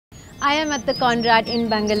I am at the Conrad in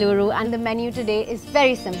Bengaluru and the menu today is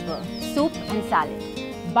very simple, soup and salad.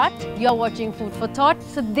 But you're watching Food for Thought,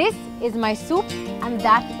 so this is my soup and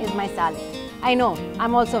that is my salad. I know,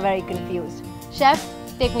 I'm also very confused. Chef,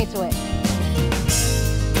 take me through it.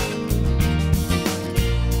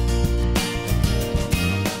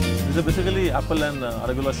 These are basically apple and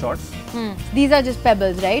arugula shots. These are just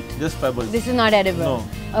pebbles, right? Just pebbles. This is not edible?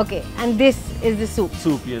 No. Okay, and this is the soup?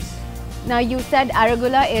 Soup, yes. Now you said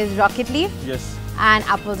arugula is rocket leaf? Yes. And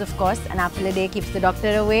apples, of course. An apple a day keeps the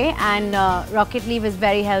doctor away. And rocket leaf is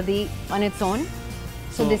very healthy on its own.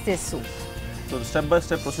 So this is soup. So the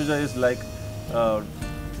step-by-step procedure is like,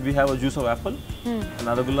 we have a juice of apple and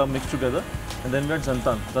arugula mixed together, and then we add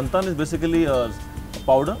zantan. Zantan is basically a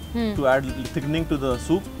powder to add thickening to the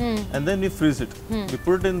soup, and then we freeze it. We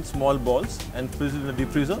put it in small balls and freeze it in the deep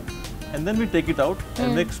freezer, and then we take it out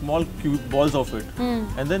and make small cube balls of it,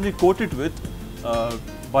 and then we coat it with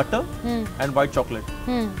butter and white chocolate.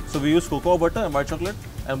 So we use cocoa butter and white chocolate,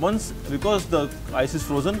 and once, because the ice is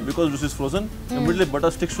frozen, because juice is frozen, immediately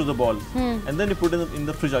butter sticks to the ball, and then you put it in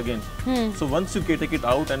the fridge again. So once you take it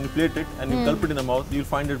out and you plate it and you gulp it in the mouth, you'll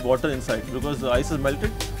find it water inside because the ice is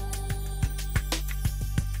melted.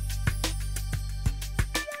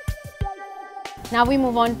 Now we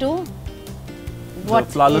move on to what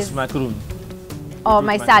the flawless macaroon. Or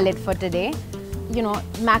my salad for today. You know,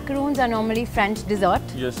 macaroons are normally French dessert.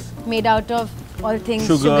 Yes. Made out of all things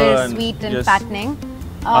sugar sweet and fattening.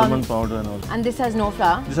 Almond powder and all. And this has no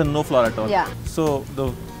flour. This has no flour at all. Yeah. So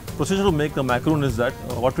the procedure to make the macaroon is that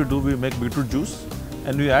what we do, we make beetroot juice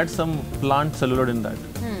and we add some plant celluloid in that,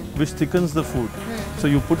 which thickens the food. So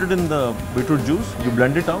you put it in the beetroot juice, you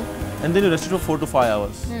blend it out, and then you rest it for 4 to 5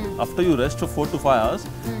 hours. After you rest for 4 to 5 hours,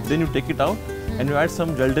 then you take it out and you add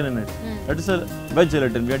some gelatin in it. That is a veg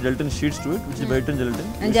gelatin. We add gelatin sheets to it, which is Belgian gelatin.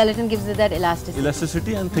 And gelatin gives it that elasticity.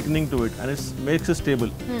 Elasticity and thickening to it, and it makes it stable.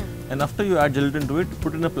 And after you add gelatin to it,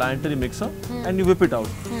 put in a planetary mixer and you whip it out.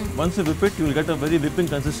 Once you whip it, you will get a very whipping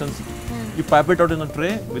consistency. You pipe it out in a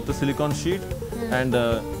tray with a silicone sheet and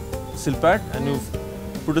silpat, and you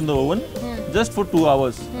put in the oven just for 2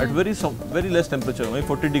 hours at very less temperature, maybe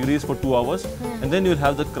 40 degrees for 2 hours, and then you will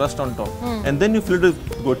have the crust on top. And then you fill it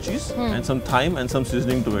with goat cheese and some thyme and some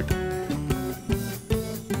seasoning to it.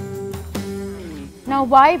 Now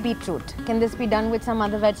why beetroot? Can this be done with some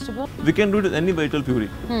other vegetable? We can do it with any vegetable puree.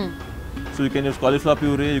 So you can use cauliflower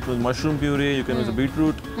puree, you can use mushroom puree, you can use a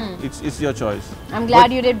beetroot. It's your choice. I'm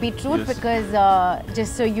glad you did beetroot because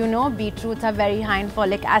just so you know, beetroots are very high in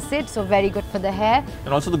folic acid, so very good for the hair.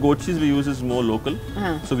 And also the goat cheese we use is more local.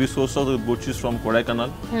 So we source all the goat cheese from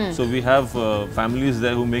Kodaikanal. So we have families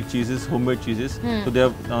there who make cheeses, homemade cheeses. So they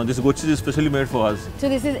have this goat cheese is specially made for us. So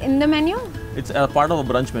this is in the menu? It's a part of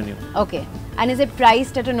a brunch menu. Okay. And is it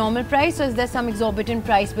priced at a normal price, or is there some exorbitant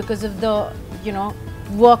price because of the, you know,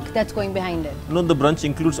 work that's going behind it? No, the brunch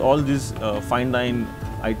includes all these fine dine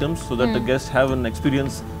items so that the guests have an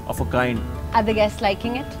experience of a kind. Are the guests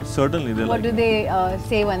liking it? Certainly they What like do they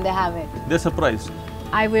say when they have it? They're surprised.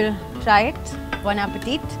 I will try it. Bon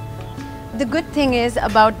appetit. The good thing is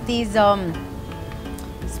about these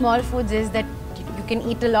small foods is that you can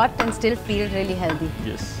eat a lot and still feel really healthy.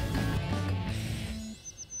 Yes.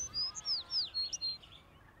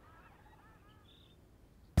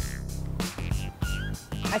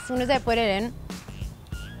 As soon as I put it in,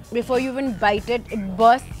 before you even bite it, it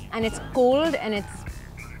bursts and it's cold and it's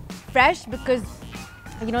fresh because,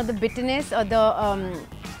 you know, the bitterness or the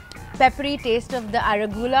peppery taste of the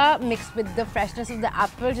arugula mixed with the freshness of the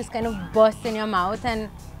apple just kind of bursts in your mouth and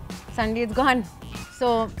suddenly it's gone.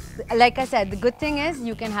 So, like I said, the good thing is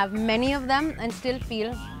you can have many of them and still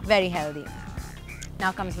feel very healthy.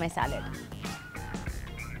 Now comes my salad.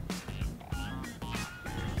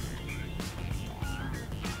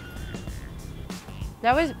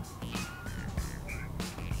 That was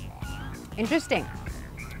interesting.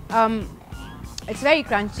 It's very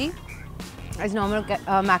crunchy, as normal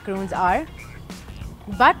macaroons are,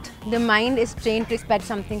 but the mind is trained to expect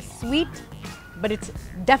something sweet, but it's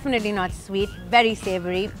definitely not sweet, very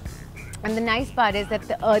savory. And the nice part is that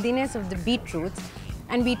the earthiness of the beetroots,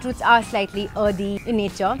 and beetroots are slightly earthy in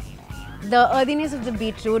nature, the earthiness of the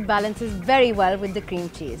beetroot balances very well with the cream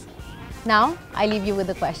cheese. Now, I leave you with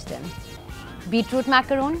a question. Beetroot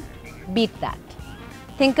macaroon? Beat that.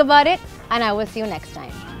 Think about it, and I will see you next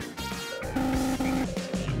time.